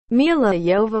Milla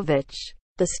Jovovich,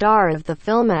 the star of the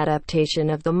film adaptation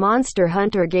of the Monster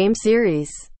Hunter game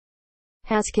series,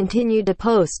 has continued to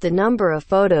post a number of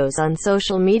photos on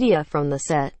social media from the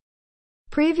set.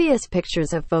 Previous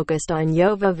pictures have focused on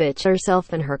Jovovich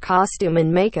herself and her costume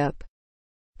and makeup,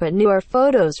 but newer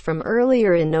photos from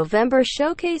earlier in November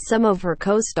showcase some of her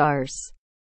co-stars,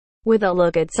 with a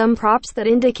look at some props that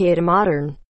indicate a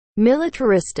modern,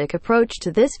 militaristic approach to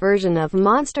this version of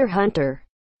Monster Hunter.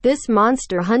 This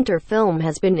Monster Hunter film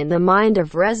has been in the mind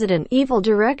of Resident Evil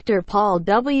director Paul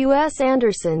W. S.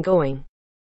 Anderson going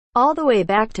all the way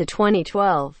back to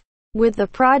 2012, with the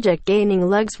project gaining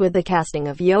legs with the casting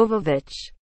of Jovovich,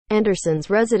 Anderson's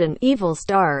Resident Evil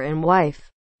star and wife.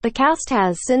 The cast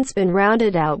has since been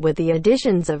rounded out with the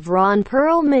additions of Ron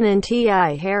Perlman and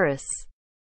T.I. Harris.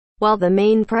 While the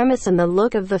main premise and the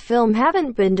look of the film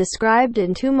haven't been described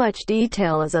in too much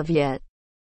detail as of yet,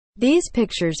 these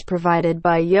pictures provided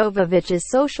by Jovovich's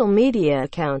social media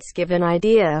accounts give an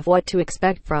idea of what to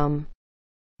expect from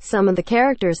some of the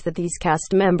characters that these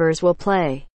cast members will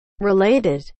play.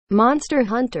 Related, Monster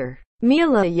Hunter.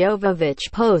 Milla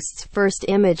Jovovich posts first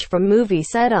image from movie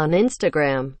set on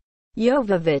Instagram.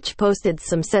 Jovovich posted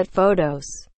some set photos,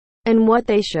 and what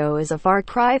they show is a far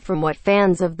cry from what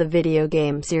fans of the video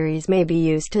game series may be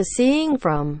used to seeing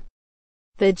from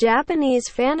the Japanese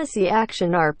fantasy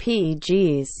action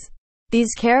RPGs.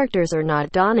 These characters are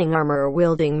not donning armor or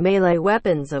wielding melee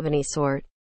weapons of any sort,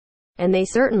 and they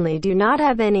certainly do not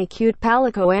have any cute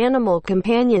palico animal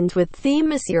companions with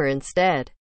themes here instead.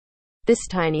 This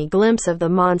tiny glimpse of the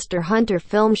Monster Hunter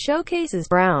film showcases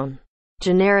brown,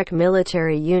 generic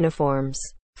military uniforms,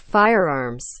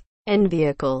 firearms, and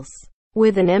vehicles,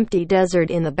 with an empty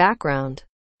desert in the background.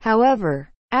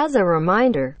 However, as a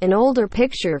reminder, an older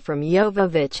picture from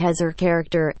Jovovich has her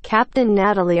character, Captain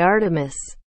Natalie Artemis,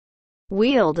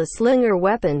 wield a slinger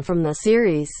weapon from the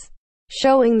series,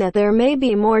 showing that there may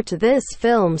be more to this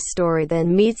film's story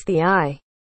than meets the eye.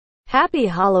 Happy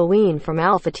Halloween from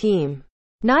Alpha Team.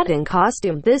 Not in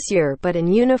costume this year but in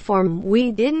uniform.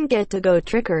 We didn't get to go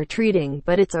trick-or-treating,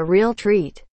 but it's a real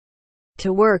treat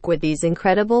to work with these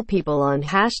incredible people on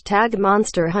hashtag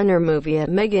Monster Hunter Movie at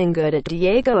Megan Good at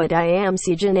Diego at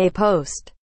IamCJane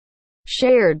post.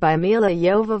 Shared by Milla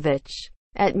Jovovich,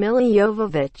 at Milla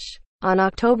Jovovich, on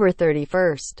October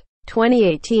 31,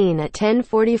 2018 at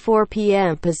 10:44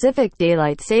 p.m. Pacific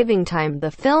Daylight Saving Time.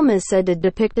 The film is said to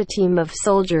depict a team of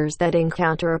soldiers that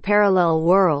encounter a parallel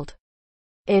world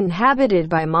inhabited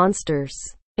by monsters,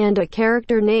 and a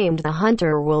character named the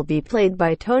Hunter will be played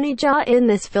by Tony Jaa in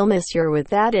this film this year. With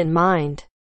that in mind,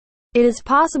 it is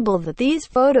possible that these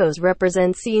photos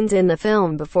represent scenes in the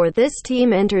film before this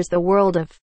team enters the world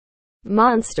of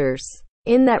monsters.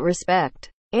 In that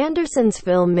respect, Anderson's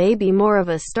film may be more of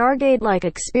a Stargate-like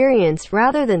experience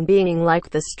rather than being like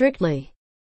the strictly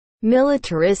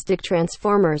militaristic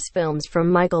Transformers films from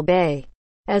Michael Bay.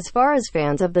 As far as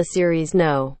fans of the series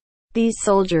know, these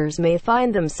soldiers may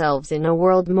find themselves in a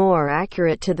world more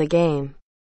accurate to the game.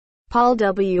 Paul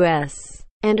W. S.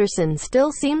 Anderson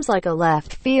still seems like a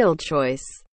left-field choice,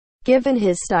 given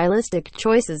his stylistic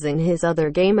choices in his other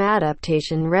game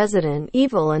adaptation Resident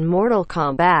Evil and Mortal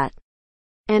Kombat.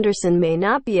 Anderson may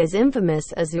not be as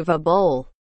infamous as Uwe Boll,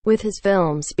 with his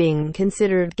films being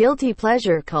considered guilty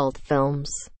pleasure cult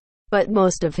films, but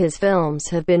most of his films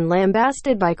have been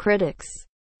lambasted by critics.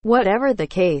 Whatever the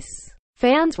case,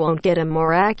 fans won't get a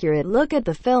more accurate look at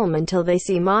the film until they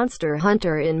see Monster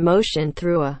Hunter in motion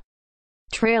through a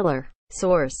trailer.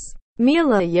 Source: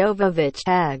 Milla Jovovich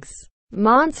tags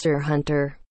Monster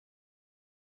Hunter.